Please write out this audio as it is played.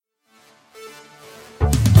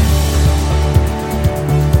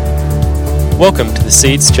Welcome to the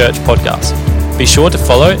Seeds Church podcast. Be sure to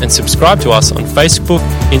follow and subscribe to us on Facebook,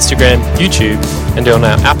 Instagram, YouTube, and on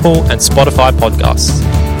our Apple and Spotify podcasts.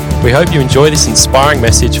 We hope you enjoy this inspiring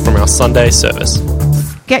message from our Sunday service.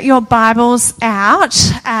 Get your Bibles out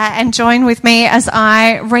and join with me as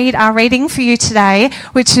I read our reading for you today,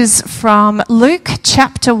 which is from Luke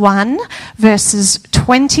chapter 1, verses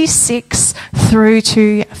 26 through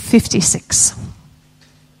to 56.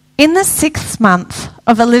 In the 6th month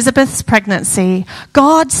of Elizabeth's pregnancy,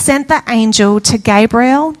 God sent the angel to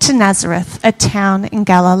Gabriel to Nazareth, a town in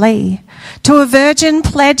Galilee, to a virgin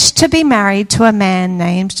pledged to be married to a man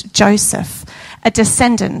named Joseph, a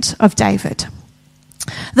descendant of David.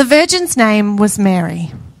 The virgin's name was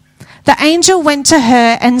Mary. The angel went to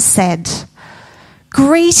her and said,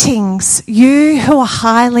 "Greetings, you who are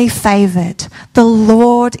highly favoured. The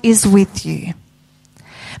Lord is with you."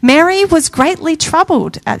 Mary was greatly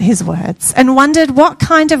troubled at his words and wondered what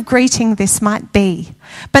kind of greeting this might be.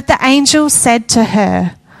 But the angel said to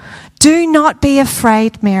her, "Do not be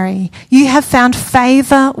afraid, Mary. You have found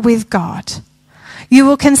favour with God. You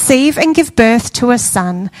will conceive and give birth to a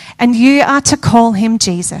son, and you are to call him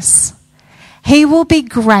Jesus. He will be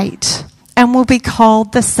great and will be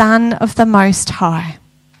called the Son of the Most High.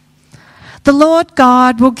 The Lord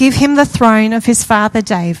God will give him the throne of his father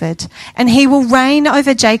David, and he will reign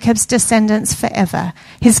over Jacob's descendants forever.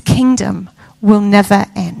 His kingdom will never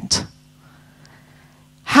end."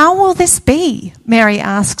 "How will this be?" Mary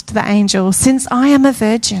asked the angel, "since I am a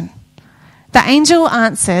virgin?" The angel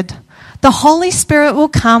answered, "The Holy Spirit will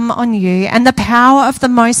come on you, and the power of the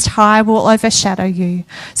Most High will overshadow you.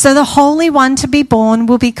 So the Holy One to be born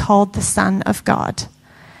will be called the Son of God.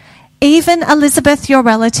 Even Elizabeth, your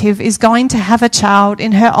relative, is going to have a child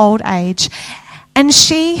in her old age, and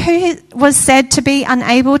she who was said to be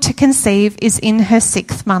unable to conceive is in her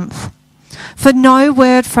 6th month. For no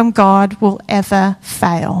word from God will ever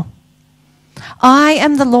fail." "I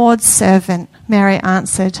am the Lord's servant," Mary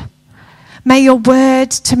answered. "May your word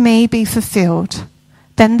to me be fulfilled."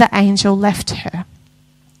 Then the angel left her.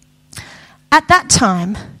 At that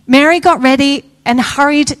time, Mary got ready and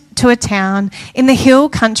hurried to a town in the hill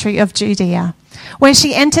country of Judea, where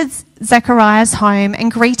she entered Zechariah's home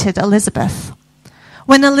and greeted Elizabeth.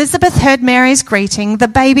 When Elizabeth heard Mary's greeting, the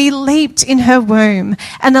baby leaped in her womb,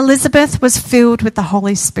 and Elizabeth was filled with the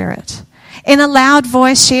Holy Spirit. In a loud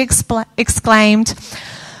voice she exclaimed,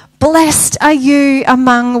 "Blessed are you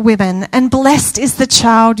among women, and blessed is the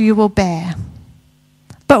child you will bear.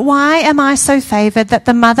 But why am I so favoured that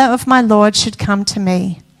the mother of my Lord should come to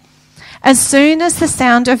me? As soon as the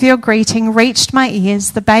sound of your greeting reached my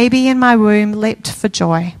ears, the baby in my womb leapt for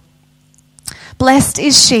joy. Blessed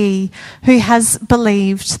is she who has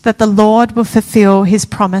believed that the Lord will fulfill his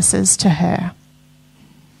promises to her."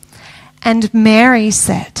 And Mary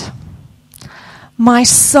said, "My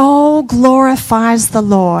soul glorifies the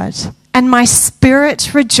Lord, and my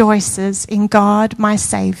spirit rejoices in God my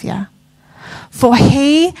Saviour. For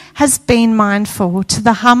he has been mindful to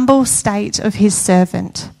the humble state of his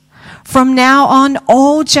servant. From now on,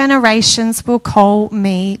 all generations will call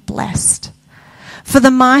me blessed. For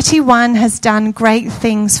the Mighty One has done great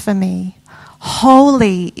things for me.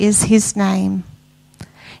 Holy is his name.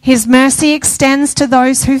 His mercy extends to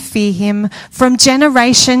those who fear him from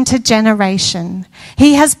generation to generation.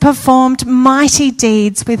 He has performed mighty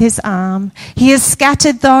deeds with his arm. He has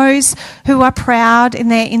scattered those who are proud in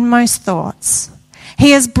their inmost thoughts.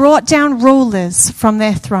 He has brought down rulers from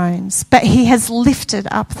their thrones, but he has lifted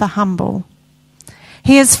up the humble.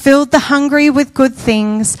 He has filled the hungry with good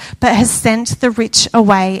things, but has sent the rich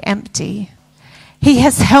away empty. He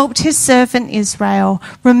has helped his servant Israel,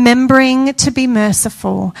 remembering to be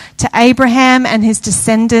merciful to Abraham and his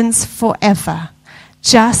descendants forever,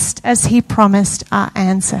 just as he promised our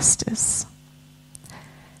ancestors."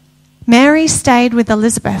 Mary stayed with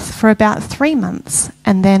Elizabeth for about 3 months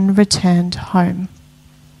and then returned home.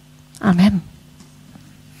 Amen.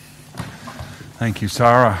 Thank you,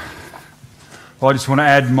 Sarah. Well, I just want to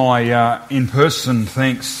add my in-person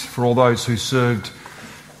thanks for all those who served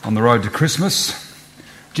on the road to Christmas.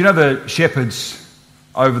 Do you know the shepherds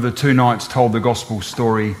over the 2 nights told the gospel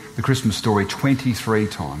story, the Christmas story, 23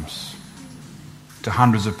 times to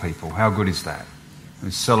hundreds of people? How good is that? We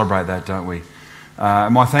celebrate that, don't we?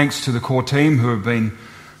 My thanks to the core team who have been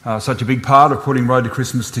such a big part of putting Road to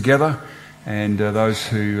Christmas together, and those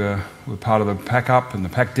who were part of the pack up and the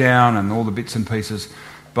pack down and all the bits and pieces,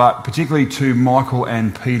 but particularly to Michael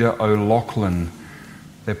and Peter O'Loughlin.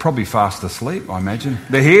 They're probably fast asleep, I imagine.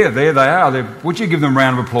 They're here, there they are. Would you give them a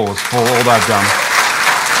round of applause for all they've done?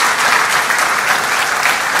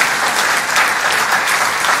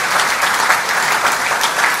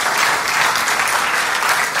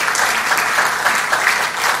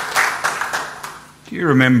 you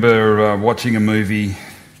remember watching a movie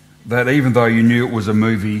that, even though you knew it was a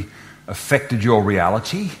movie, affected your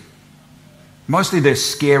reality? Mostly they're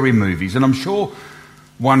scary movies, and I'm sure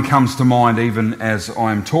one comes to mind even as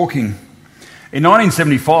I'm talking. In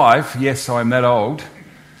 1975, yes, I'm that old,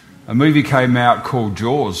 a movie came out called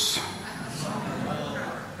Jaws.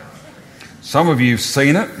 Some of you have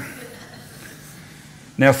seen it.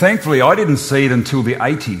 Now, thankfully, I didn't see it until the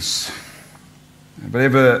 80s. But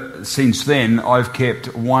ever since then, I've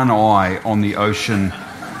kept one eye on the ocean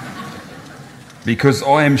because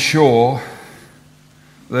I am sure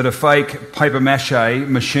that a fake papier-mâché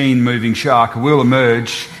machine-moving shark will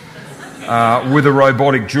emerge with a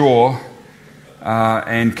robotic jaw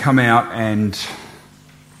and come out and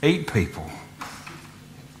eat people.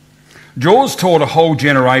 Jaws taught a whole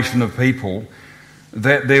generation of people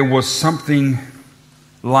that there was something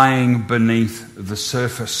laying beneath the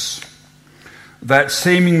surface. That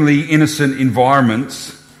seemingly innocent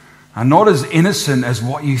environments are not as innocent as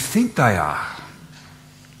what you think they are.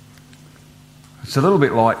 It's a little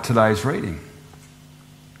bit like today's reading.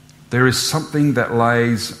 There is something that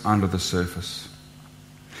lays under the surface.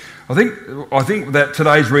 I think that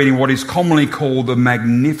today's reading, what is commonly called the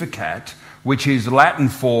Magnificat, which is Latin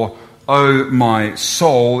for "O my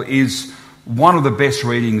soul," is one of the best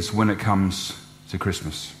readings when it comes to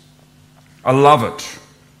Christmas. I love it.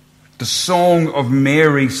 The Song of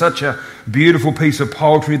Mary, such a beautiful piece of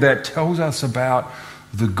poetry that tells us about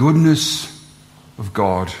the goodness of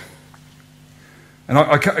God. And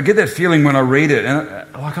I get that feeling when I read it, and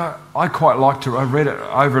I quite like to. I read it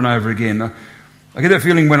over and over again. I get that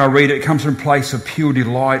feeling when I read it. It comes from a place of pure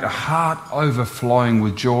delight, a heart overflowing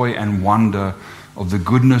with joy and wonder of the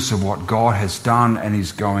goodness of what God has done and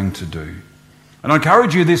is going to do. And I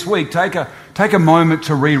encourage you this week, take a moment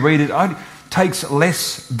to reread it. It takes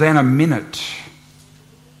less than a minute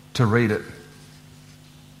to read it.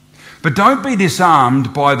 But don't be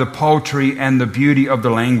disarmed by the poetry and the beauty of the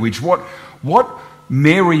language. What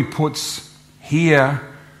Mary puts here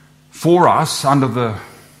for us under the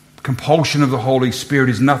compulsion of the Holy Spirit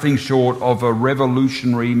is nothing short of a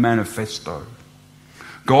revolutionary manifesto.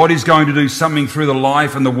 God is going to do something through the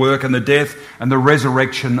life and the work and the death and the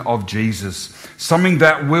resurrection of Jesus. Something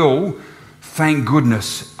that will, thank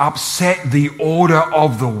goodness, upset the order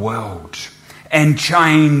of the world and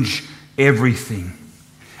change everything.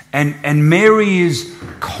 And Mary is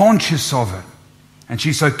conscious of it. And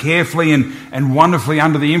she so carefully and wonderfully,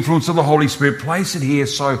 under the influence of the Holy Spirit, place it here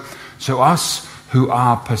so us who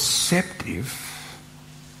are perceptive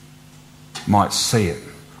might see it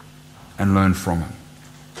and learn from it.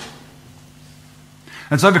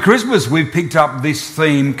 And so for Christmas, we've picked up this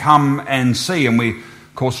theme, come and see. And we,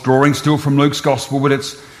 of course, drawing still from Luke's Gospel, but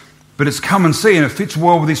it's come and see, and it fits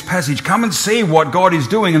well with this passage. Come and see what God is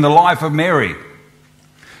doing in the life of Mary.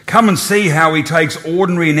 Come and see how he takes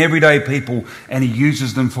ordinary and everyday people and he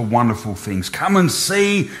uses them for wonderful things. Come and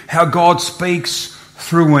see how God speaks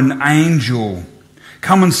through an angel.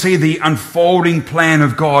 Come and see the unfolding plan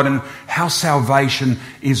of God and how salvation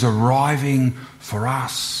is arriving for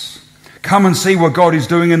us. Come and see what God is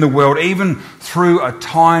doing in the world, even through a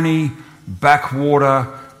tiny, backwater,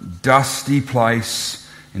 dusty place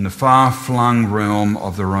in the far-flung realm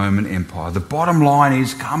of the Roman Empire. The bottom line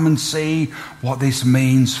is, come and see what this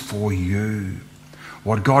means for you.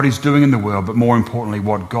 What God is doing in the world, but more importantly,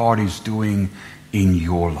 what God is doing in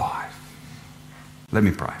your life. Let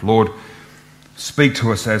me pray. Lord, speak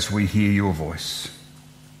to us as we hear your voice.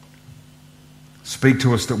 Speak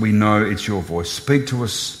to us that we know it's your voice. Speak to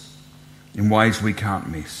us in ways we can't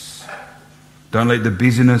miss. Don't let the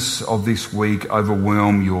busyness of this week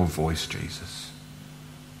overwhelm your voice, Jesus.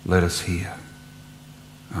 Let us hear.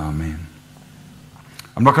 Amen.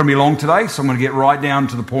 I'm not going to be long today, so I'm going to get right down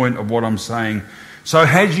to the point of what I'm saying. So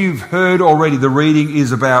as you've heard already, the reading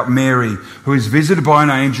is about Mary, who is visited by an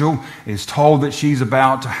angel, is told that she's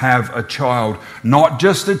about to have a child. Not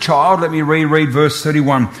just a child, let me reread verse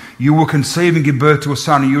 31. You will conceive and give birth to a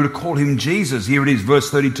son, and you are to call him Jesus. Here it is, verse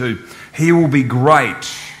 32. He will be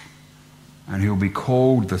great, and he will be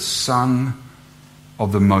called the Son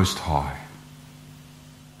of the Most High.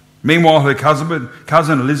 Meanwhile, her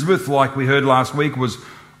cousin Elizabeth, like we heard last week, was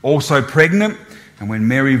also pregnant. And when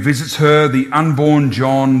Mary visits her, the unborn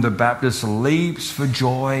John the Baptist leaps for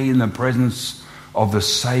joy in the presence of the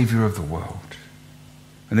Saviour of the world.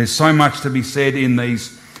 And there's so much to be said in these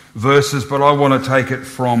verses, but I want to take it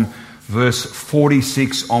from verse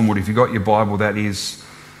 46 onward. If you've got your Bible, that is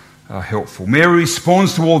helpful. Mary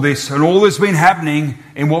responds to all this, and all that's been happening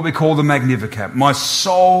in what we call the Magnificat. My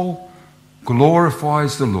soul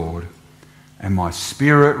glorifies the Lord, and my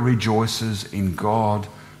spirit rejoices in God,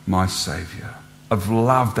 my Saviour. I've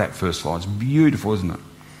loved that first line. It's beautiful, isn't it?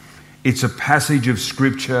 It's a passage of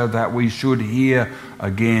Scripture that we should hear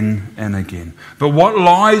again and again. But what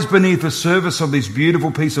lies beneath the surface of this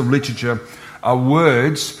beautiful piece of literature are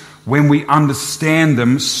words, when we understand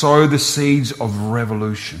them, sow the seeds of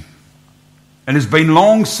revolution. And has been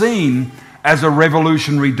long seen as a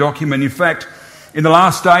revolutionary document. In fact, in the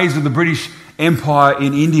last days of the British Empire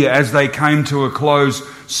in India, as they came to a close,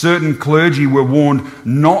 certain clergy were warned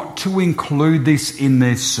not to include this in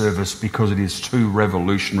their service because it is too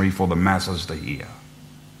revolutionary for the masses to hear.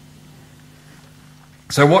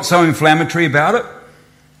 So what's so inflammatory about it?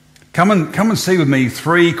 Come and see with me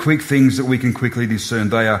 3 quick things that we can quickly discern.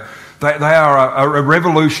 They are a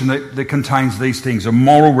revolution that contains these things: a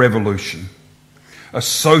moral revolution, a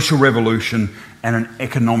social revolution, and an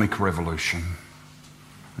economic revolution.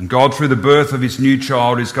 And God, through the birth of his new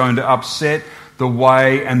child, is going to upset the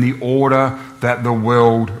way and the order that the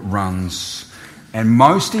world runs. And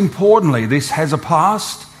most importantly, this has a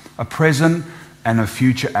past, a present, and a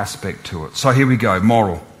future aspect to it. So here we go,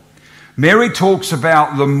 moral. Mary talks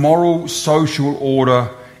about the moral social order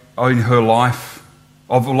in her life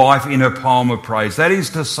in her poem of praise. That is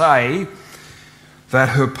to say, that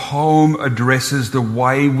her poem addresses the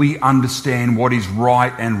way we understand what is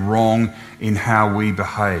right and wrong in how we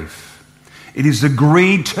behave. It is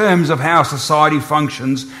agreed terms of how society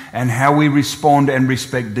functions and how we respond and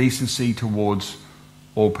respect decency towards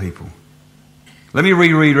all people. Let me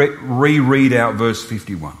reread out verse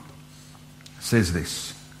 51. It says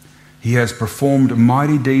this: He has performed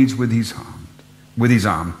mighty deeds with his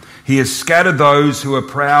arm. He has scattered those who are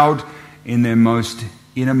proud in their most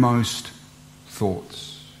innermost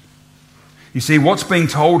thoughts. You see, what's being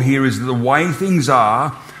told here is that the way things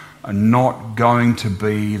are not going to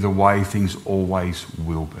be the way things always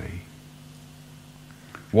will be.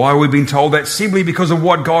 Why are we being told that? Simply because of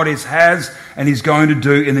what God has and is going to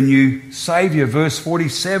do in the new Saviour. Verse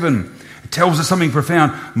 47, it tells us something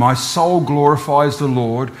profound. My soul glorifies the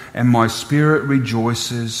Lord, and my spirit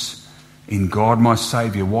rejoices in God my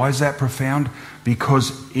Saviour. Why is that profound?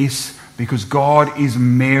 Because God is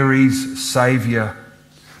Mary's Saviour.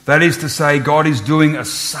 That is to say, God is doing a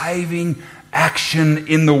saving action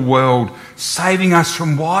in the world. Saving us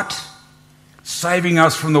from what? Saving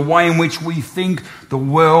us from the way in which we think the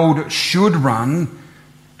world should run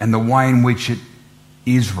and the way in which it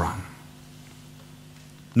is run.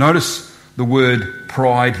 Notice the word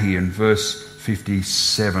pride here in verse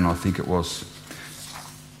 57, I think it was.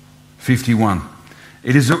 51.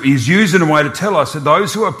 It is used in a way to tell us that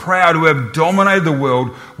those who are proud, who have dominated the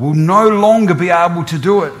world, will no longer be able to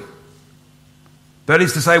do it. That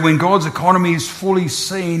is to say, when God's economy is fully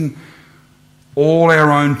seen, all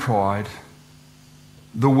our own pride,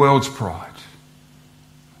 the world's pride,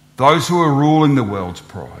 those who are ruling the world's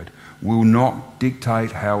pride, will not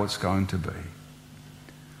dictate how it's going to be.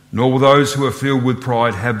 Nor will those who are filled with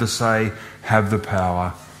pride have the say, have the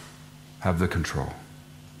power, have the control.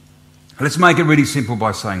 Let's make it really simple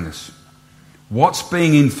by saying this. What's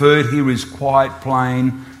being inferred here is quite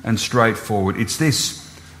plain and straightforward. It's this: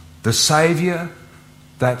 the Saviour,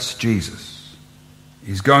 that's Jesus,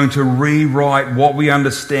 is going to rewrite what we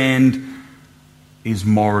understand is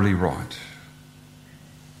morally right.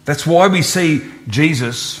 That's why we see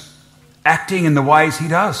Jesus acting in the ways he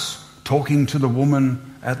does, talking to the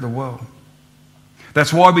woman at the well.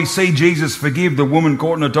 That's why we see Jesus forgive the woman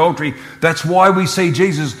caught in adultery. That's why we see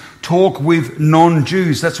Jesus talk with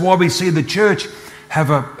non-Jews. That's why we see the church have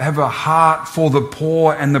a heart for the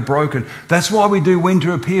poor and the broken. That's why we do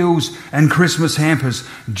winter appeals and Christmas hampers.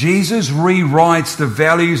 Jesus rewrites the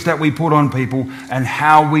values that we put on people and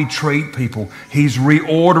how we treat people. He's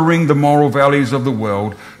reordering the moral values of the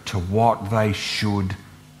world to what they should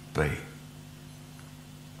be.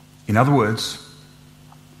 In other words,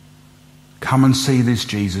 come and see this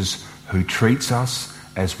Jesus who treats us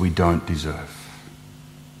as we don't deserve.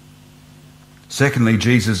 Secondly,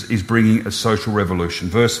 Jesus is bringing a social revolution.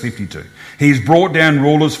 Verse 52. He has brought down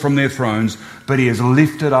rulers from their thrones, but he has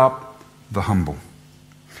lifted up the humble.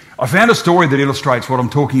 I found a story that illustrates what I'm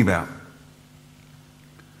talking about.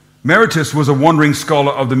 Meritus was a wandering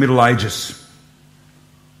scholar of the Middle Ages,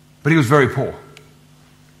 but he was very poor.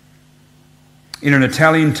 In an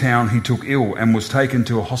Italian town, he took ill and was taken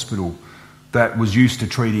to a hospital that was used to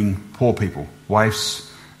treating poor people,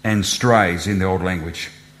 waifs and strays in the old language.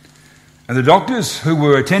 And the doctors who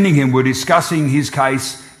were attending him were discussing his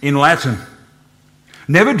case in Latin,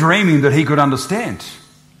 never dreaming that he could understand.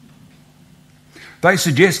 They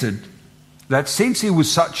suggested that since he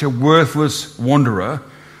was such a worthless wanderer,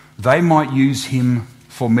 they might use him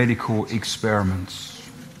for medical experiments.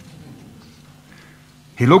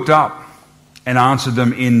 He looked up and answered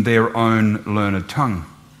them in their own learned tongue.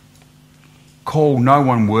 Call no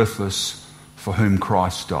one worthless for whom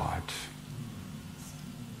Christ died.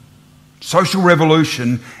 Social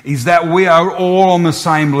revolution is that we are all on the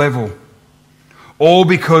same level, all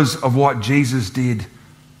because of what Jesus did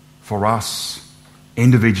for us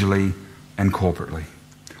individually and corporately.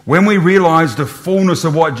 When we realise the fullness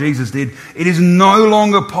of what Jesus did, it is no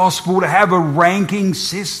longer possible to have a ranking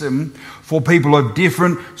system for people of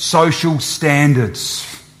different social standards.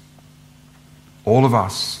 All of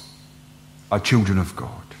us are children of God.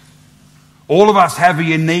 All of us have a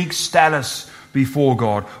unique status before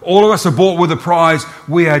God. All of us are bought with a prize.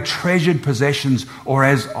 We are treasured possessions, or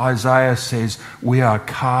as Isaiah says, we are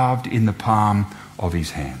carved in the palm of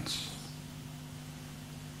his hands.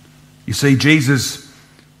 You see, Jesus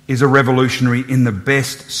is a revolutionary in the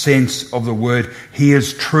best sense of the word. He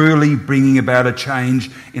is truly bringing about a change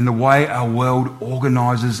in the way our world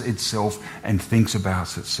organises itself and thinks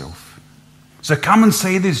about itself. So come and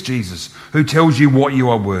see this Jesus who tells you what you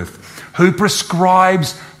are worth, who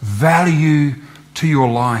prescribes value to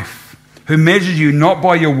your life, who measures you not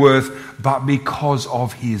by your worth but because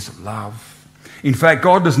of his love. In fact,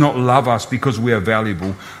 God does not love us because we are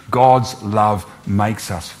valuable. God's love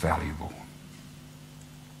makes us valuable.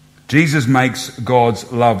 Jesus makes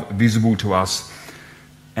God's love visible to us,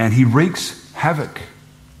 and he wreaks havoc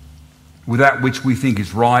with that which we think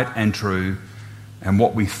is right and true and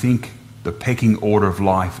what we think the pecking order of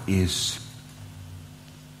life is.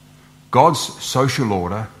 God's social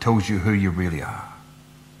order tells you who you really are.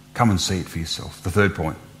 Come and see it for yourself. The third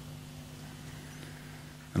point.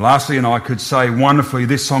 And lastly, and I could say wonderfully,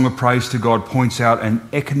 this song of praise to God points out an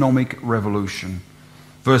economic revolution.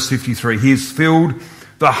 Verse 53, he has filled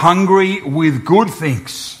the hungry with good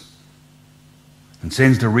things and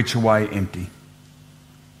sends the rich away empty.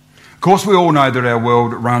 Of course, we all know that our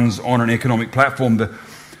world runs on an economic platform.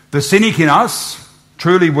 The cynic in us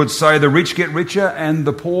truly would say the rich get richer and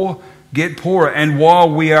the poor get poorer. And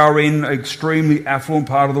while we are in an extremely affluent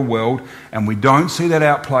part of the world and we don't see that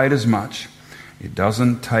outplayed as much, it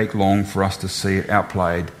doesn't take long for us to see it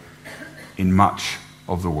outplayed in much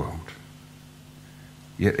of the world.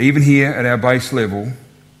 Yet even here at our base level,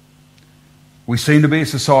 we seem to be a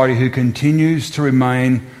society who continues to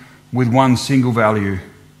remain with one single value,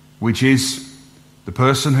 which is the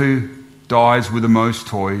person who dies with the most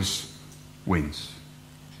toys wins.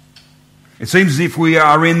 It seems as if we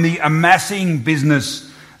are in the amassing business,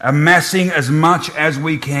 amassing as much as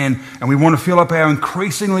we can, and we want to fill up our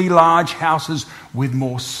increasingly large houses with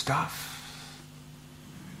more stuff.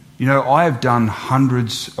 You know, I have done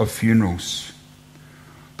hundreds of funerals,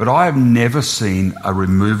 but I have never seen a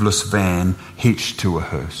removeless van hitched to a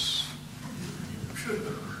hearse.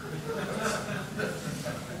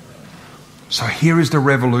 So here is the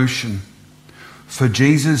revolution. For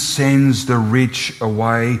Jesus sends the rich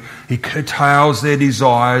away. He curtails their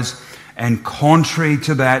desires, and contrary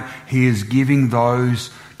to that, he is giving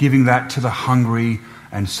that to the hungry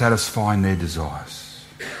and satisfying their desires.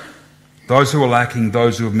 Those who are lacking,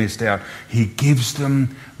 those who have missed out, he gives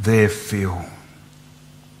them their fill.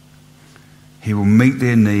 He will meet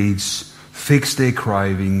their needs, fix their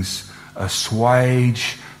cravings,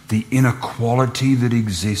 assuage the inequality that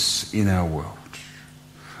exists in our world.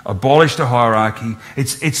 Abolish the hierarchy.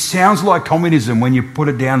 It sounds like communism when you put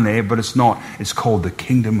it down there, but it's not. It's called the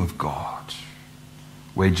kingdom of God,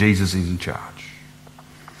 where Jesus is in charge.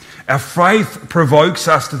 Our faith provokes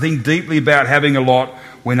us to think deeply about having a lot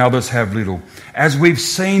when others have little. As we've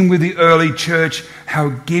seen with the early church, how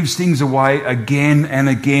it gives things away again and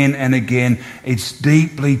again and again. It's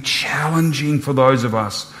deeply challenging for those of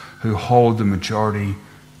us who hold the majority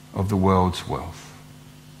of the world's wealth.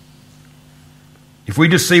 If we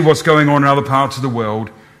just see what's going on in other parts of the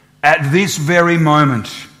world at this very moment,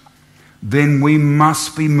 then we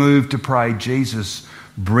must be moved to pray, Jesus,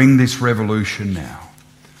 bring this revolution now,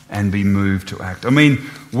 and be moved to act. I mean,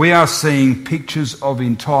 we are seeing pictures of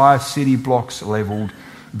entire city blocks levelled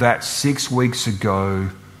that 6 weeks ago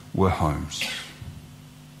were homes.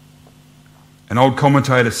 An old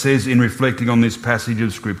commentator says in reflecting on this passage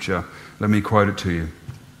of Scripture, let me quote it to you.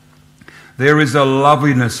 There is a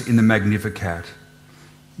loveliness in the Magnificat,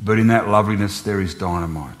 but in that loveliness there is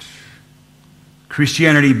dynamite.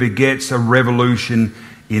 Christianity begets a revolution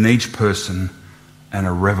in each person and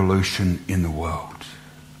a revolution in the world.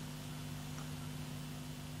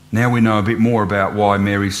 Now we know a bit more about why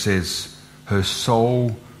Mary says her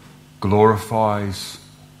soul glorifies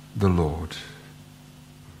the Lord.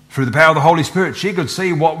 Through the power of the Holy Spirit, she could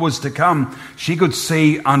see what was to come. She could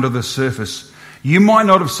see under the surface. You might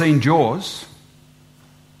not have seen Jaws,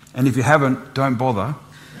 and if you haven't, don't bother.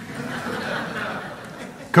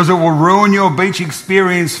 because it will ruin your beach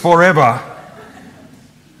experience forever.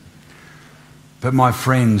 But my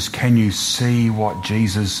friends, can you see what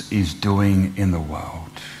Jesus is doing in the world?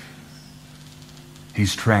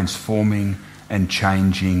 He's transforming and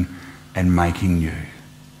changing and making new,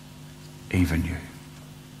 even you.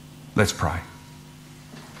 Let's pray.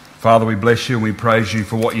 Father, we bless you and we praise you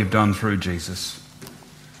for what you've done through Jesus.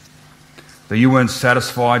 That you weren't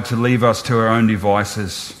satisfied to leave us to our own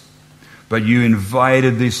devices, but you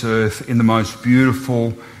invaded this earth in the most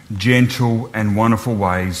beautiful, gentle and wonderful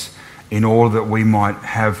ways in order that we might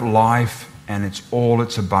have life and its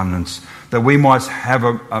abundance, that we might have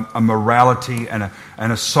a morality and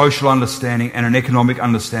a social understanding and an economic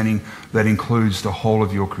understanding that includes the whole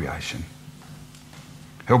of your creation.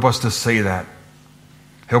 Help us to see that.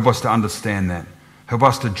 Help us to understand that. Help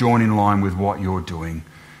us to join in line with what you're doing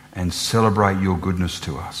and celebrate your goodness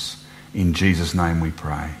to us. In Jesus' name we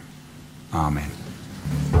pray. Amen.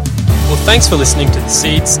 Well, thanks for listening to the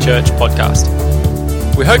Seeds Church podcast.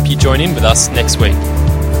 We hope you join in with us next week.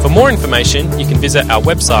 For more information, you can visit our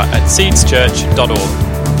website at seedschurch.org.